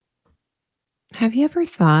Have you ever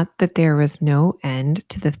thought that there was no end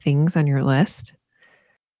to the things on your list?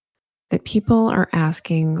 That people are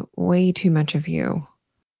asking way too much of you?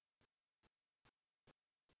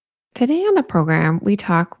 Today on the program, we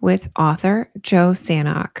talk with author Joe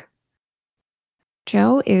Sanok.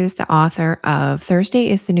 Joe is the author of Thursday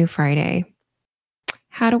is the New Friday: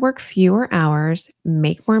 How to Work Fewer Hours,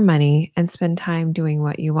 Make More Money, and Spend Time Doing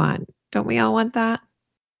What You Want. Don't we all want that?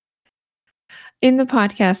 In the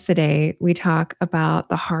podcast today, we talk about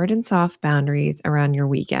the hard and soft boundaries around your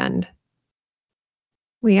weekend.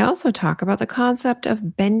 We also talk about the concept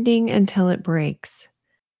of bending until it breaks,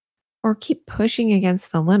 or keep pushing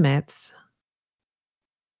against the limits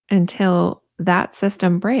until that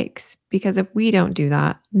system breaks. Because if we don't do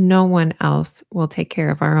that, no one else will take care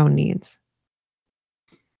of our own needs.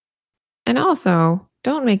 And also,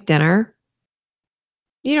 don't make dinner.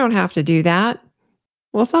 You don't have to do that.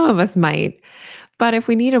 Well, some of us might. But if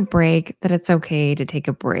we need a break, then it's okay to take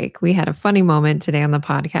a break. We had a funny moment today on the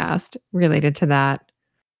podcast related to that.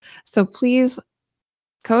 So please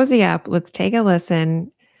cozy up. Let's take a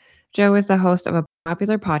listen. Joe is the host of a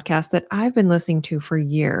popular podcast that I've been listening to for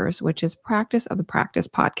years, which is Practice of the Practice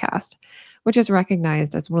podcast, which is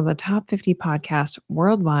recognized as one of the top 50 podcasts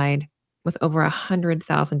worldwide with over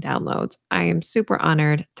 100,000 downloads. I am super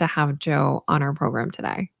honored to have Joe on our program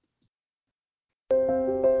today.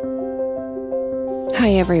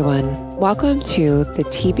 Hi, everyone. Welcome to the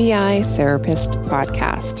TBI Therapist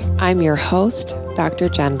Podcast. I'm your host, Dr.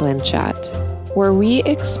 Jen Blanchette, where we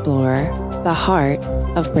explore the heart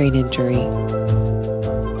of brain injury.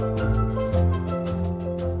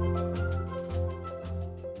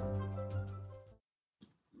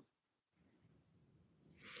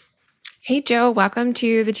 Hey, Joe, welcome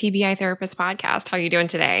to the TBI Therapist Podcast. How are you doing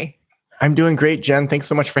today? I'm doing great, Jen. Thanks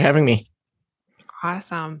so much for having me.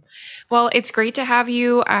 Awesome. Well, it's great to have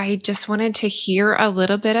you. I just wanted to hear a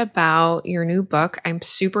little bit about your new book. I'm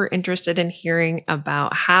super interested in hearing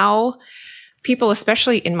about how people,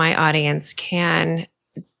 especially in my audience, can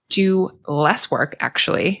do less work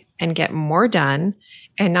actually and get more done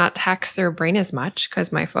and not tax their brain as much,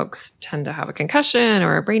 because my folks tend to have a concussion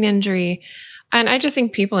or a brain injury. And I just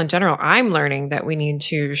think people in general, I'm learning that we need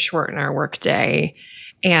to shorten our work day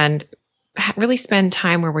and really spend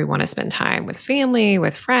time where we want to spend time with family,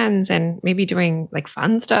 with friends, and maybe doing like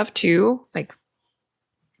fun stuff too. Like,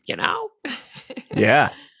 Yeah.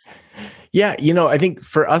 Yeah. I think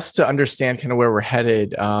for us to understand kind of where we're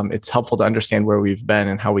headed, it's helpful to understand where we've been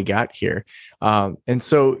and how we got here. And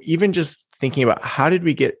so even just thinking about how did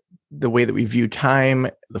we get the way that we view time,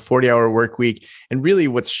 the 40-hour work week, and really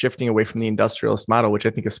what's shifting away from the industrialist model, which I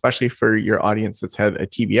think especially for your audience that's had a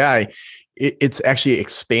TBI, it's actually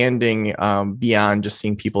expanding beyond just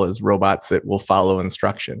seeing people as robots that will follow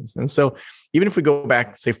instructions. And so even if we go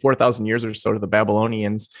back, say, 4,000 years or so to the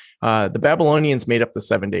Babylonians made up the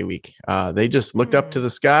 7-day week. They just looked up to the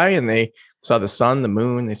sky and they saw the sun, the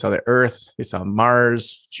moon, they saw the earth, they saw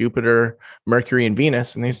Mars, Jupiter, Mercury, and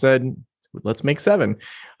Venus, and they said, let's make 7.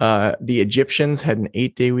 The Egyptians had an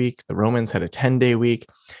 8-day week. The Romans had a 10-day week.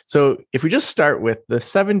 So if we just start with the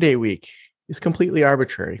 7-day week, is completely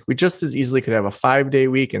arbitrary. We just as easily could have a 5-day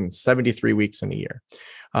week and 73 weeks in a year.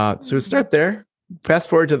 So we start there. Fast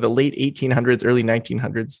forward to the late 1800s, early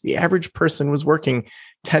 1900s, the average person was working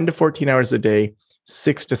 10 to 14 hours a day,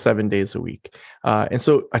 6 to 7 days a week. And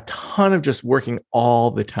so a ton of just working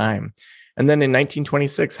all the time. And then in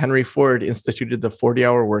 1926, Henry Ford instituted the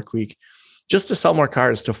 40-hour work week just to sell more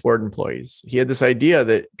cars to Ford employees. He had this idea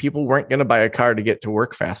that people weren't going to buy a car to get to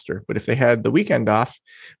work faster, but if they had the weekend off,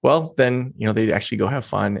 well, then, they'd actually go have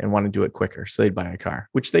fun and want to do it quicker. So they'd buy a car,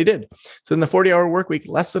 which they did. So in the 40-hour work week,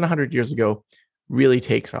 less than 100 years ago, really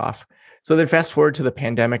takes off. So then fast forward to the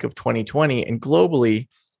pandemic of 2020, and globally,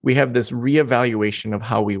 we have this reevaluation of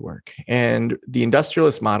how we work. And the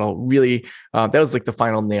industrialist model really, that was like the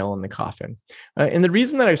final nail in the coffin. And the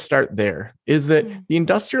reason that I start there is that the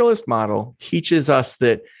industrialist model teaches us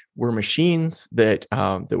that we're machines, that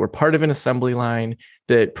we're part of an assembly line,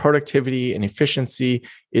 that productivity and efficiency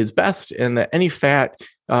is best, and that any fat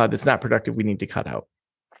that's not productive, we need to cut out.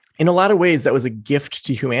 In a lot of ways, that was a gift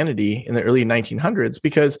to humanity in the early 1900s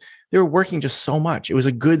because they were working just so much. It was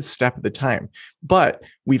a good step at the time, but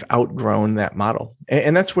we've outgrown that model.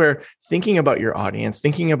 And that's where thinking about your audience,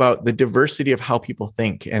 thinking about the diversity of how people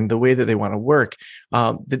think and the way that they want to work,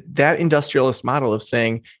 that industrialist model of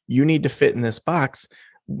saying you need to fit in this box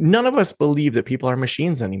None of us believe that people are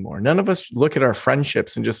machines anymore. None of us look at our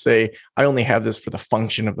friendships and just say, I only have this for the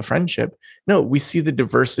function of the friendship. No, we see the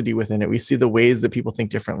diversity within it. We see the ways that people think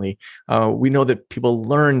differently. We know that people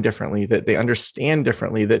learn differently, that they understand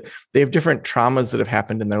differently, that they have different traumas that have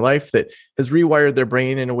happened in their life that has rewired their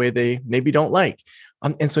brain in a way they maybe don't like.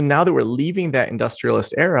 And so now that we're leaving that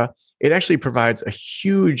industrialist era, it actually provides a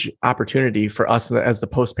huge opportunity for us as the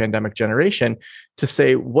post-pandemic generation to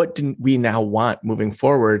say, what do we now want moving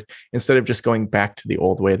forward instead of just going back to the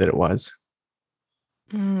old way that it was?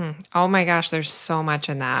 Oh my gosh, there's so much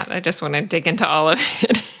in that. I just want to dig into all of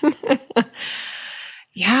it.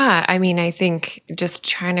 Yeah, I mean, I think just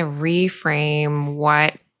trying to reframe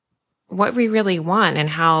what we really want and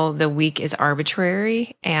how the week is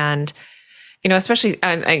arbitrary. And especially,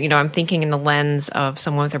 I'm thinking in the lens of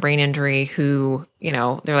someone with a brain injury who,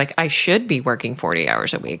 they're like, I should be working 40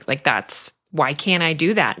 hours a week. Like, why can't I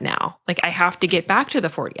do that now? Like, I have to get back to the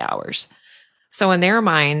 40 hours. So in their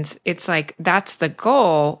minds, it's like, that's the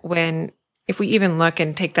goal. When, if we even look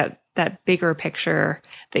and take that bigger picture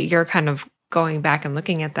that you're kind of going back and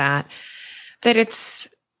looking at that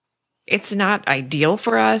it's not ideal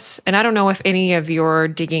for us. And I don't know if any of you're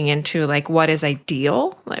digging into like what is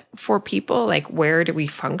ideal like for people, like where do we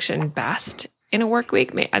function best in a work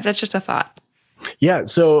week? That's just a thought. Yeah.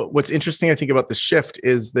 So what's interesting, I think, about the shift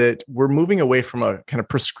is that we're moving away from a kind of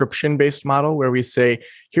prescription-based model where we say,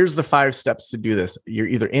 here's the 5 steps to do this. You're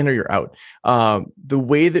either in or you're out. The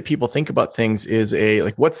way that people think about things is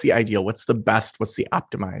like, what's the ideal? What's the best? What's the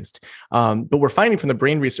optimized? But we're finding from the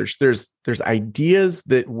brain research, there's ideas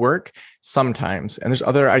that work sometimes, and there's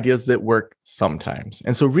other ideas that work sometimes.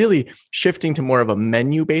 And so really shifting to more of a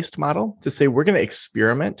menu-based model to say, we're going to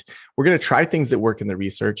experiment. We're going to try things that work in the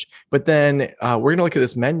research, but then we're going to look at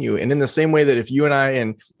this menu. And in the same way that if you and I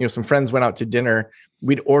and some friends went out to dinner,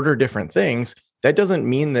 we'd order different things. That doesn't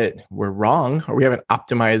mean that we're wrong or we haven't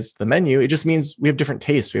optimized the menu. It just means we have different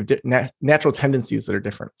tastes. We have natural tendencies that are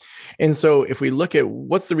different. And so if we look at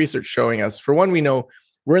what's the research showing us, for one, we know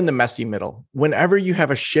we're in the messy middle. Whenever you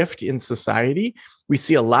have a shift in society, we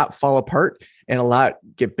see a lot fall apart and a lot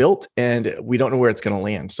get built, and we don't know where it's going to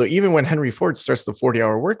land. So even when Henry Ford starts the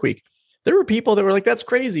 40-hour work week, there were people that were like, that's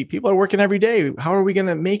crazy. People are working every day. How are we going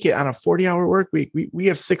to make it on a 40-hour work week? We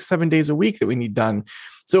have 6-7 days a week that we need done.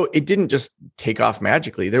 So it didn't just take off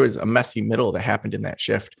magically. There was a messy middle that happened in that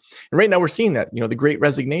shift. And right now we're seeing that, the great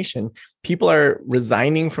resignation, people are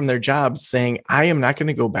resigning from their jobs saying, I am not going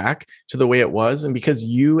to go back to the way it was. And because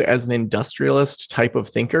you as an industrialist type of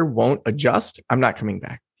thinker won't adjust, I'm not coming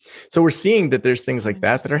back. So we're seeing that there's things like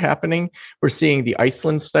that are happening. We're seeing the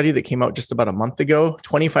Iceland study that came out just about a month ago,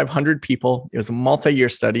 2,500 people. It was a multi-year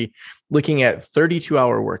study looking at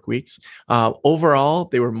 32-hour work weeks. Overall,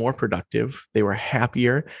 they were more productive. They were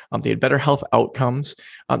happier. They had better health outcomes.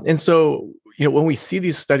 And so, when we see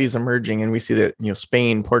these studies emerging and we see that,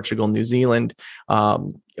 Spain, Portugal, New Zealand,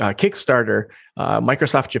 Kickstarter,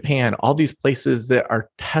 Microsoft Japan, all these places that are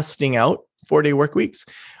testing out 4-day work weeks,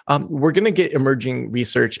 we're going to get emerging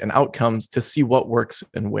research and outcomes to see what works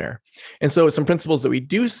and where. And so some principles that we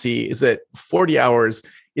do see is that 40 hours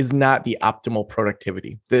is not the optimal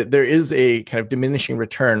productivity. There is a kind of diminishing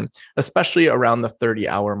return, especially around the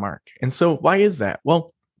 30-hour mark. And so why is that?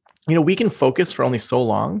 Well, we can focus for only so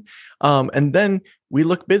long, and then we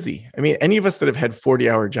look busy. I mean, any of us that have had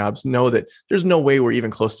 40-hour jobs know that there's no way we're even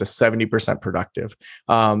close to 70% productive,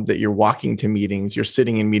 that you're walking to meetings, you're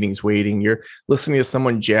sitting in meetings waiting, you're listening to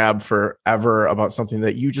someone jab forever about something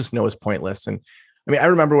that you just know is pointless. And I mean, I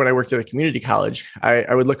remember when I worked at a community college,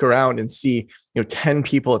 I would look around and see, 10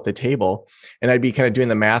 people at the table, and I'd be kind of doing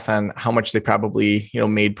the math on how much they probably,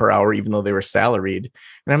 made per hour, even though they were salaried.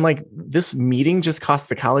 And I'm like, this meeting just cost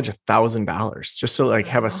the college $1,000 just to like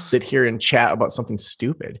have us sit here and chat about something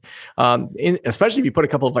stupid. Especially if you put a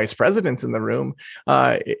couple of vice presidents in the room,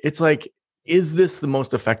 it's like, is this the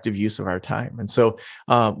most effective use of our time? And so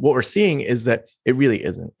what we're seeing is that it really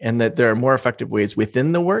isn't, and that there are more effective ways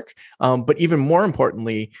within the work. But even more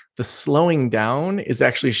importantly, the slowing down is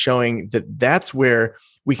actually showing that that's where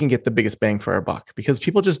we can get the biggest bang for our buck, because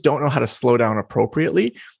people just don't know how to slow down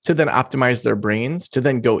appropriately to then optimize their brains to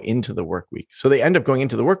then go into the work week. So they end up going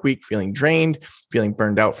into the work week feeling drained, feeling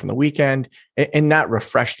burned out from the weekend, and not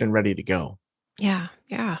refreshed and ready to go. Yeah.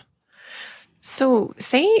 Yeah. So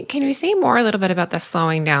can you say more a little bit about the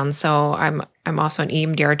slowing down? So I'm also an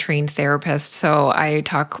EMDR trained therapist. So I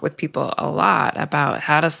talk with people a lot about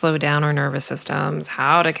how to slow down our nervous systems,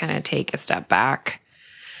 how to kind of take a step back.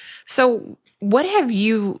 So what have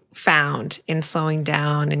you found in slowing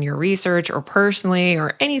down in your research or personally,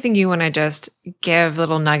 or anything you want to just give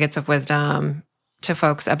little nuggets of wisdom to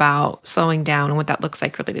folks about slowing down and what that looks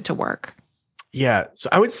like related to work? Yeah. So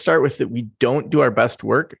I would start with that we don't do our best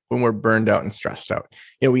work when we're burned out and stressed out.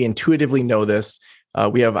 We intuitively know this.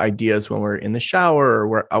 We have ideas when we're in the shower or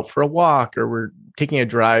we're out for a walk or we're taking a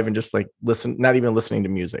drive and just like not even listening to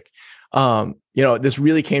music. This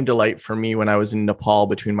really came to light for me when I was in Nepal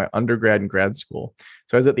between my undergrad and grad school.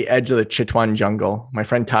 So I was at the edge of the Chitwan jungle. My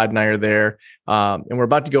friend Todd and I are there, and we're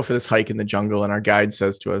about to go for this hike in the jungle. And our guide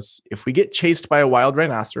says to us, if we get chased by a wild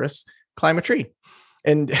rhinoceros, climb a tree.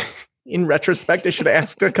 And in retrospect, I should have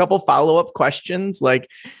asked a couple follow-up questions like,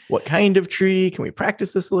 what kind of tree? Can we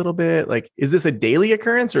practice this a little bit? Like, is this a daily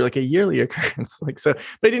occurrence or like a yearly occurrence? But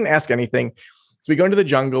I didn't ask anything. So we go into the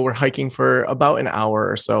jungle, we're hiking for about an hour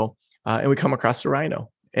or so, and we come across a rhino.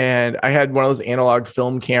 And I had one of those analog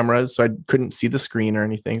film cameras, so I couldn't see the screen or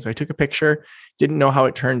anything. So I took a picture, didn't know how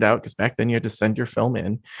it turned out because back then you had to send your film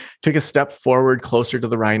in. Took a step forward closer to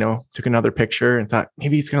the rhino, took another picture and thought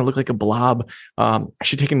maybe he's going to look like a blob. I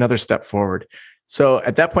should take another step forward. So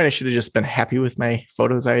at that point, I should have just been happy with my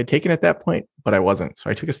photos I had taken at that point, but I wasn't. So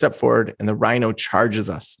I took a step forward and the rhino charges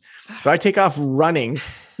us. So I take off running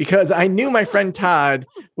because I knew my friend Todd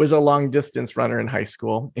was a long distance runner in high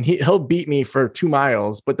school and he'll beat me for 2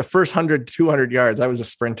 miles. But the first 100, 200 yards, I was a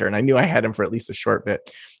sprinter and I knew I had him for at least a short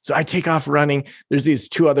bit. So I take off running. There's these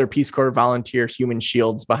 2 other Peace Corps volunteer human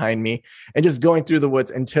shields behind me and just going through the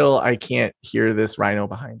woods until I can't hear this rhino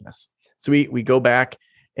behind us. So we go back.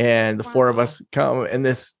 And the 4 of us come and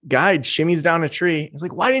this guide shimmies down a tree. He's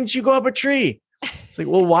like, why didn't you go up a tree? It's like,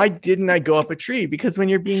 well, why didn't I go up a tree? Because when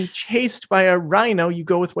you're being chased by a rhino, you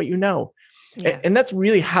go with what you know. Yes. And that's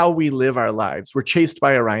really how we live our lives. We're chased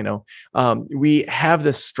by a rhino. We have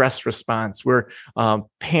this stress response. We're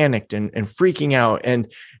panicked and freaking out. And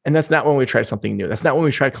that's not when we try something new. That's not when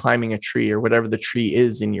we try climbing a tree or whatever the tree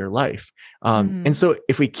is in your life. And so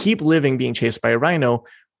if we keep living being chased by a rhino,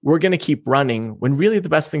 we're going to keep running when really the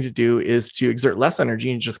best thing to do is to exert less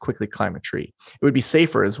energy and just quickly climb a tree. It would be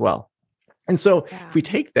safer as well. And so if we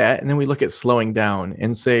take that and then we look at slowing down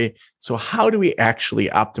and say, so how do we actually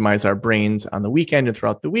optimize our brains on the weekend and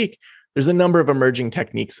throughout the week? There's a number of emerging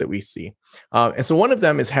techniques that we see. And so one of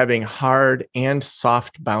them is having hard and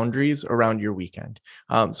soft boundaries around your weekend.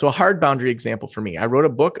 So a hard boundary example for me, I wrote a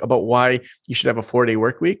book about why you should have a 4-day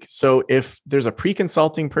work week. So if there's a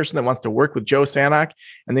pre-consulting person that wants to work with Joe Sanok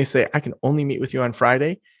and they say, I can only meet with you on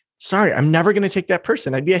Friday, sorry, I'm never going to take that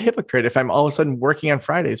person. I'd be a hypocrite if I'm all of a sudden working on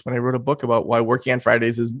Fridays when I wrote a book about why not working on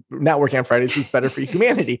Fridays is better for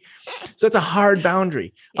humanity. So it's a hard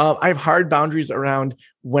boundary. I have hard boundaries around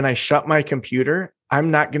when I shut my computer,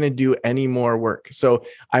 I'm not going to do any more work. So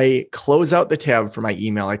I close out the tab for my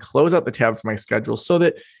email. I close out the tab for my schedule so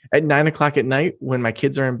that at 9:00 at night, when my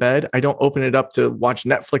kids are in bed, I don't open it up to watch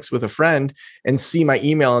Netflix with a friend and see my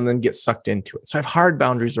email and then get sucked into it. So I have hard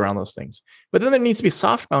boundaries around those things. But then there needs to be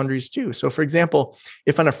soft boundaries too. So for example,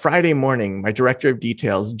 if on a Friday morning, my director of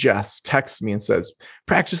details, Jess, texts me and says,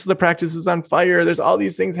 practice of the practice is on fire. There's all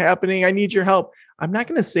these things happening. I need your help. I'm not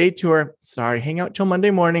going to say to her, sorry, hang out till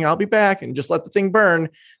Monday morning. I'll be back and just let the thing burn.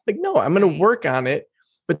 Like, no, I'm going to work on it.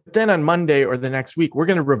 But then on Monday or the next week, we're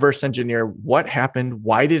going to reverse engineer what happened.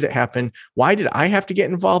 Why did it happen? Why did I have to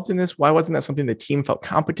get involved in this? Why wasn't that something the team felt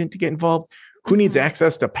competent to get involved? Who needs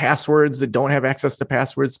access to passwords that don't have access to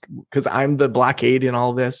passwords? Because I'm the blockade in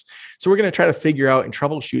all this. So we're going to try to figure out and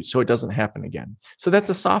troubleshoot so it doesn't happen again. So that's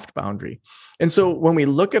a soft boundary. And so when we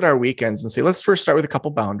look at our weekends and say, let's first start with a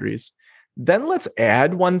couple boundaries, then let's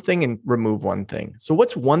add one thing and remove one thing. So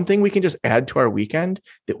what's one thing we can just add to our weekend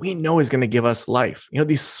that we know is going to give us life? You know,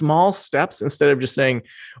 these small steps, instead of just saying,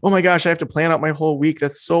 oh my gosh, I have to plan out my whole week.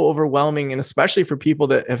 That's so overwhelming. And especially for people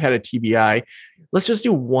that have had a TBI, let's just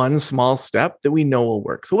do one small step that we know will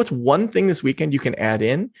work. So what's one thing this weekend you can add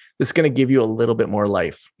in that's going to give you a little bit more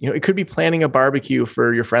life? You know, it could be planning a barbecue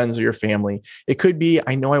for your friends or your family. It could be,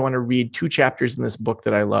 I know I want to read 2 chapters in this book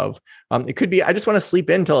that I love. It could be, I just want to sleep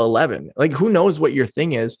in till 11. Like, who knows what your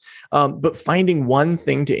thing is, but finding one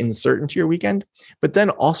thing to insert into your weekend, but then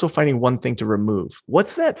also finding one thing to remove.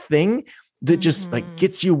 What's that thing that just like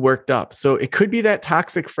gets you worked up? So it could be that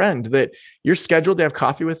toxic friend that you're scheduled to have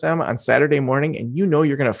coffee with them on Saturday morning and you know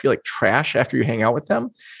you're going to feel like trash after you hang out with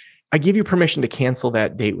them. I give you permission to cancel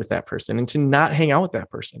that date with that person and to not hang out with that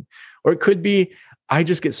person. Or it could be, I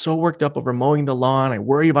just get so worked up over mowing the lawn. I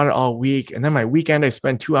worry about it all week. And then my weekend, I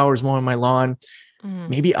spend 2 hours mowing my lawn.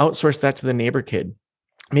 Maybe outsource that to the neighbor kid.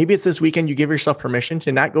 Maybe it's this weekend you give yourself permission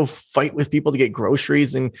to not go fight with people to get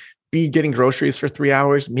groceries and be getting groceries for 3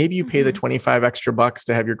 hours. Maybe you pay the 25 extra bucks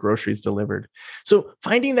to have your groceries delivered. So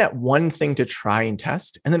finding that one thing to try and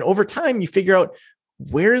test. And then over time, you figure out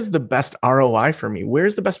where's the best ROI for me?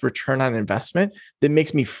 Where's the best return on investment that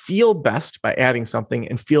makes me feel best by adding something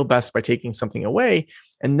and feel best by taking something away?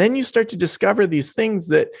 And then you start to discover these things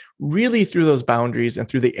that really, through those boundaries and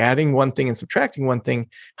through the adding one thing and subtracting one thing,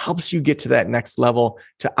 helps you get to that next level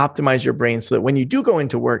to optimize your brain so that when you do go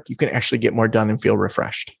into work, you can actually get more done and feel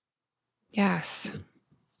refreshed. Yes.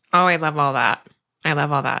 Oh, I love all that. I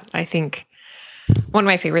love all that. I think one of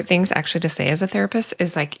my favorite things actually to say as a therapist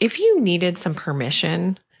is like, if you needed some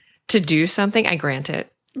permission to do something, I grant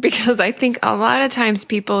it. Because I think a lot of times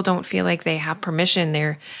people don't feel like they have permission.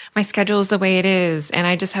 My schedule is the way it is, and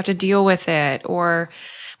I just have to deal with it. Or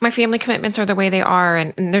my family commitments are the way they are,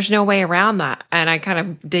 and there's no way around that. And I kind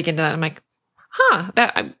of dig into that. I'm like,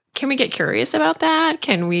 can we get curious about that?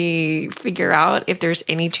 Can we figure out if there's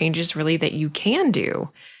any changes really that you can do?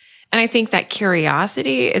 And I think that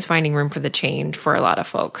curiosity is finding room for the change for a lot of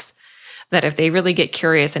folks. That if they really get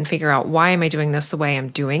curious and figure out, why am I doing this the way I'm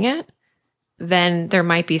doing it? Then there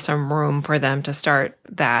might be some room for them to start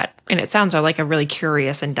that. And it sounds like a really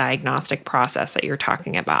curious and diagnostic process that you're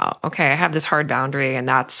talking about. Okay, I have this hard boundary, and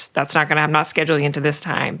that's not going to, I'm not scheduling into this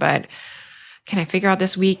time, but can I figure out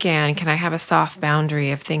this weekend? Can I have a soft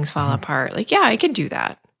boundary if things fall apart? Like, yeah, I could do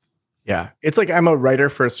that. Yeah. It's like I'm a writer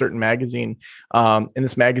for a certain magazine. And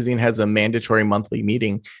this magazine has a mandatory monthly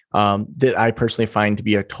meeting that I personally find to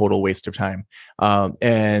be a total waste of time.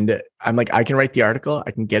 And I'm like, I can write the article.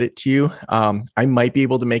 I can get it to you. I might be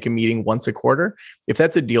able to make a meeting once a quarter. If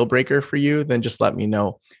that's a deal breaker for you, then just let me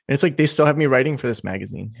know. And it's like, they still have me writing for this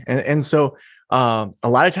magazine. And so a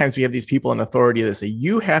lot of times we have these people in authority that say,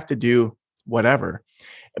 you have to do whatever.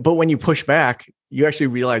 But when you push back, you actually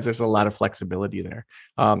realize there's a lot of flexibility there.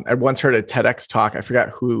 I once heard a TEDx talk. I forgot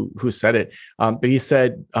who said it, but he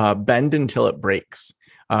said, bend until it breaks.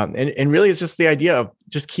 And really, it's just the idea of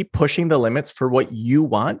just keep pushing the limits for what you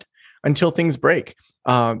want until things break.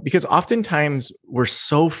 Because oftentimes we're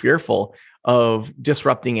so fearful of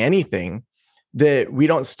disrupting anything that we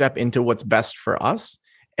don't step into what's best for us.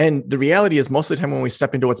 And the reality is, most of the time when we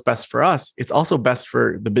step into what's best for us, it's also best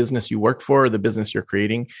for the business you work for, the business you're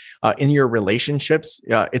creating, in your relationships.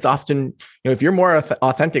 It's often, if you're more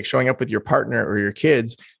authentic showing up with your partner or your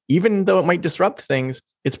kids, even though it might disrupt things,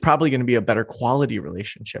 it's probably going to be a better quality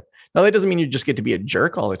relationship. Now, that doesn't mean you just get to be a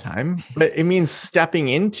jerk all the time, but it means stepping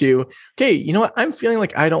into, okay, you know what? I'm feeling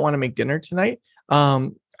like I don't want to make dinner tonight.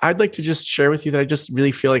 I'd like to just share with you that I just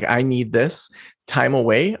really feel like I need this time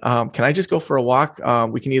away. Can I just go for a walk?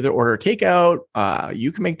 We can either order takeout.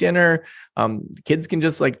 You can make dinner. The kids can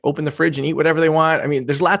just like open the fridge and eat whatever they want. I mean,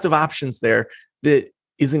 there's lots of options there that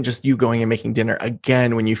isn't just you going and making dinner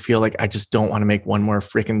again when you feel like I just don't want to make one more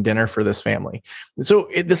freaking dinner for this family. And so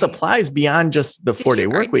this applies beyond just the 4-day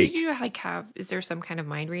work week. Did you is there some kind of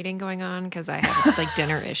mind reading going on? Because I have like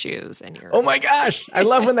dinner issues and you're oh my gosh, I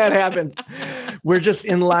love when that happens. We're just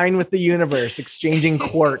in line with the universe, exchanging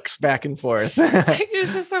quarks back and forth.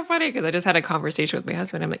 It's just so funny because I just had a conversation with my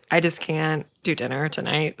husband. I'm like, I just can't do dinner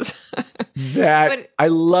tonight. I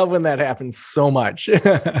love when that happens so much.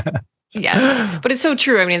 Yes, but it's so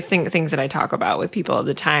true. I mean, it's things that I talk about with people all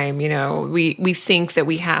the time. We think that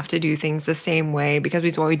we have to do things the same way because we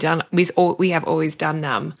have always done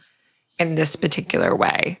them in this particular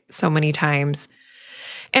way so many times.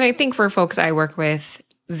 And I think for folks I work with,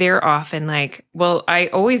 they're often like, well, I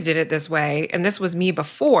always did it this way, and this was me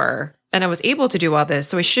before, and I was able to do all this,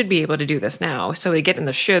 so I should be able to do this now. So they get in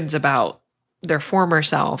the shoulds about their former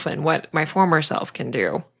self and what my former self can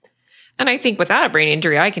do. And I think without a brain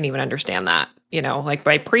injury, I can even understand that. Like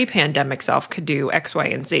my pre-pandemic self could do X, Y,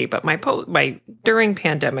 and Z, but my during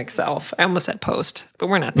pandemic self, I almost said post, but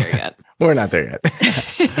we're not there yet. We're not there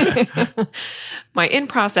yet. My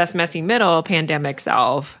in-process messy middle pandemic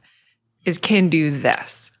self can do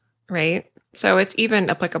this, right? So it's even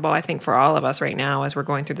applicable, I think, for all of us right now as we're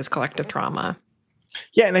going through this collective trauma.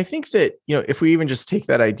 Yeah. And I think that, if we even just take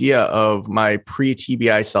that idea of my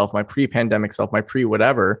pre-TBI self, my pre-pandemic self, my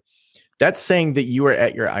pre-whatever, that's saying that you were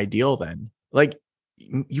at your ideal then. Like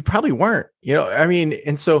you probably weren't,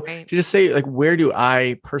 and so right. To just say like, where do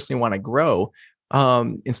I personally want to grow?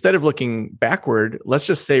 Instead of looking backward, let's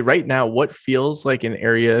just say right now, what feels like an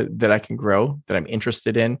area that I can grow, that I'm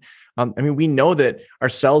interested in. We know that our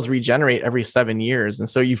cells regenerate every 7 years. And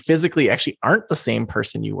so you physically actually aren't the same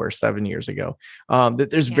person you were 7 years ago, that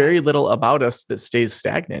there's very little about us that stays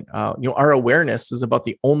stagnant. Our awareness is about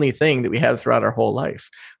the only thing that we have throughout our whole life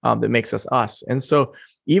that makes us us. And so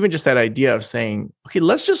even just that idea of saying, okay,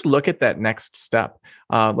 let's just look at that next step.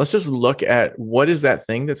 Let's just look at what is that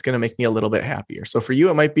thing that's going to make me a little bit happier. So for you,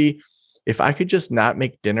 it might be, if I could just not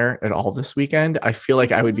make dinner at all this weekend, I feel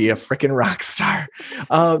like I would be a freaking rock star.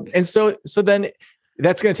 And so then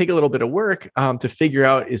that's going to take a little bit of work to figure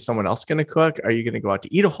out, is someone else going to cook? Are you going to go out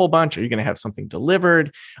to eat a whole bunch? Are you going to have something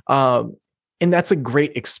delivered? And that's a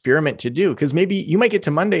great experiment to do, because maybe you might get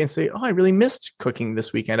to Monday and say, oh, I really missed cooking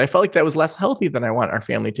this weekend. I felt like that was less healthy than I want our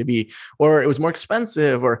family to be, or it was more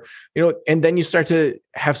expensive, or, and then you start to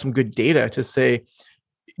have some good data to say,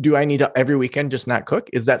 do I need to every weekend just not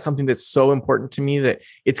cook? Is that something that's so important to me that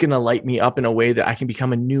it's going to light me up in a way that I can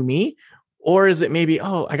become a new me? Or is it maybe,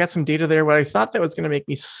 oh, I got some data there where I thought that was going to make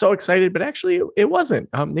me so excited, but actually it wasn't.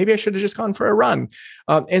 Maybe I should have just gone for a run.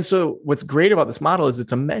 And so what's great about this model is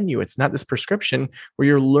it's a menu. It's not this prescription, where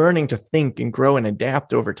you're learning to think and grow and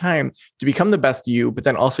adapt over time to become the best you, but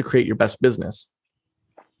then also create your best business.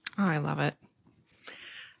 Oh, I love it.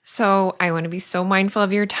 So I want to be so mindful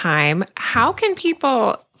of your time. How can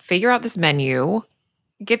people figure out this menu,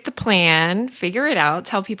 get the plan, figure it out,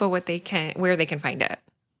 tell people where they can find it?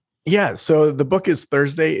 Yeah. So the book is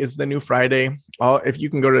Thursday is the New Friday. If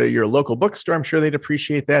you can go to your local bookstore, I'm sure they'd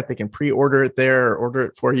appreciate that. They can pre-order it there or order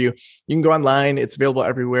it for you. You can go online. It's available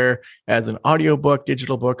everywhere as an audiobook,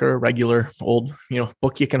 digital book, or a regular old,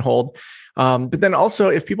 book you can hold. But then also,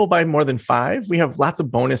 if people buy more than 5, we have lots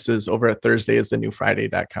of bonuses over at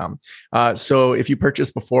thursdayisthenewfriday.com. So if you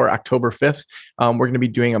purchase before October 5th, we're going to be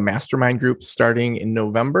doing a mastermind group starting in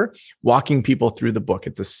November, walking people through the book.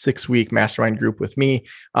 It's a 6-week mastermind group with me.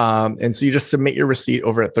 And so you just submit your receipt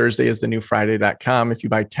over at thursdayisthenewfriday.com. If you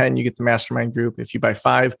buy 10, you get the mastermind group. If you buy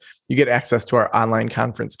 5, you get access to our online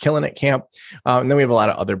conference, Killing It Camp. And then we have a lot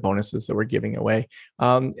of other bonuses that we're giving away.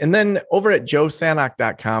 And then over at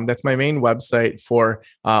joesanok.com, that's my main website for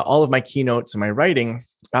all of my keynotes and my writing.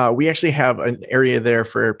 We actually have an area there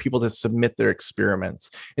for people to submit their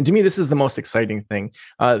experiments. And to me, this is the most exciting thing,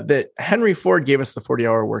 that Henry Ford gave us the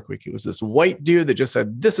 40-hour work week. It was this white dude that just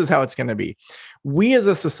said, this is how it's going to be. We as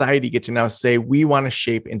a society get to now say, we want to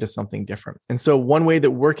shape into something different. And so one way that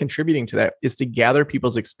we're contributing to that is to gather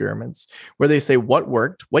people's experiments where they say, what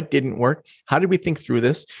worked, what didn't work, how did we think through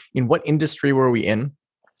this, in what industry were we in?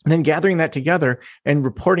 And then gathering that together and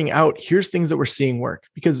reporting out, here's things that we're seeing work.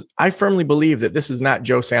 Because I firmly believe that this is not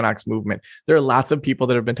Joe Sanok's movement. There are lots of people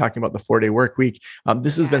that have been talking about the 4-day work week.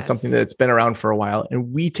 This has been something that's been around for a while.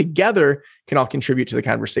 And we together can all contribute to the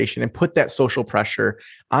conversation and put that social pressure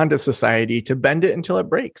onto society to bend it until it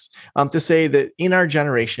breaks. To say that in our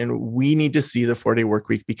generation, we need to see the 4-day work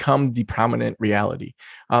week become the prominent reality.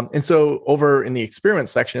 And so over in the experiment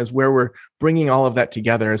section is where we're bringing all of that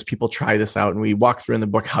together as people try this out. And we walk through in the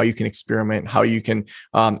book how you can experiment, how you can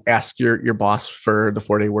ask your boss for the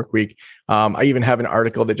 4-day work week. I even have an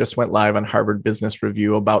article that just went live on Harvard Business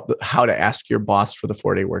Review about how to ask your boss for the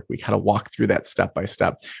 4-day work week, how to walk through that step by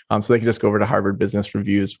step. So they can just go over to Harvard Business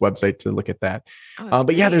Review's website to look at that.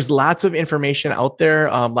 But yeah, there's lots of information out there,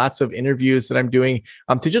 lots of interviews that I'm doing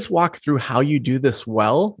to just walk through how you do this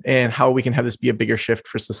well and how we can have this be a bigger shift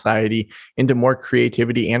for society into more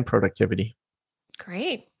creativity and productivity.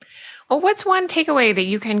 Great. Well, what's one takeaway that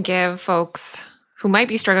you can give folks who might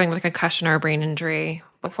be struggling with a concussion or a brain injury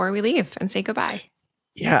before we leave and say goodbye?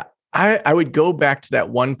 Yeah, I would go back to that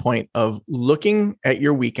one point of looking at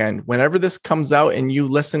your weekend. Whenever this comes out and you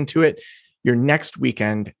listen to it, your next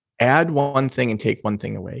weekend, add one thing and take one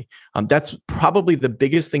thing away. That's probably the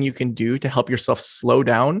biggest thing you can do to help yourself slow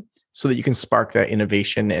down so that you can spark that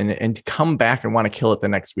innovation and come back and want to kill it the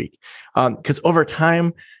next week. Because over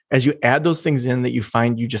time, as you add those things in that you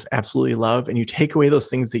find you just absolutely love and you take away those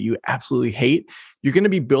things that you absolutely hate, you're going to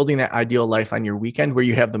be building that ideal life on your weekend where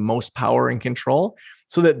you have the most power and control.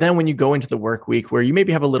 So that then when you go into the work week where you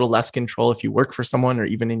maybe have a little less control if you work for someone or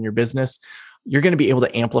even in your business, you're going to be able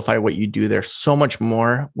to amplify what you do there so much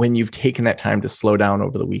more when you've taken that time to slow down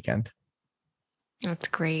over the weekend. That's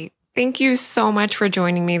great. Thank you so much for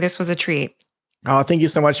joining me. This was a treat. Oh, thank you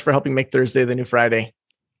so much for helping make Thursday the New Friday.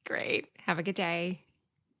 Great. Have a good day.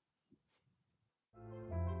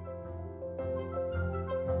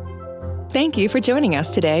 Thank you for joining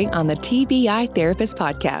us today on the TBI Therapist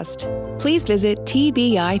Podcast. Please visit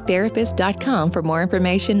tbitherapist.com for more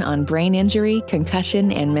information on brain injury,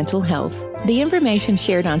 concussion, and mental health. The information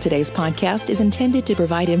shared on today's podcast is intended to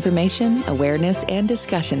provide information, awareness, and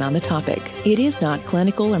discussion on the topic. It is not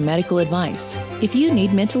clinical or medical advice. If you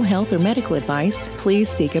need mental health or medical advice, please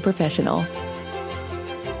seek a professional.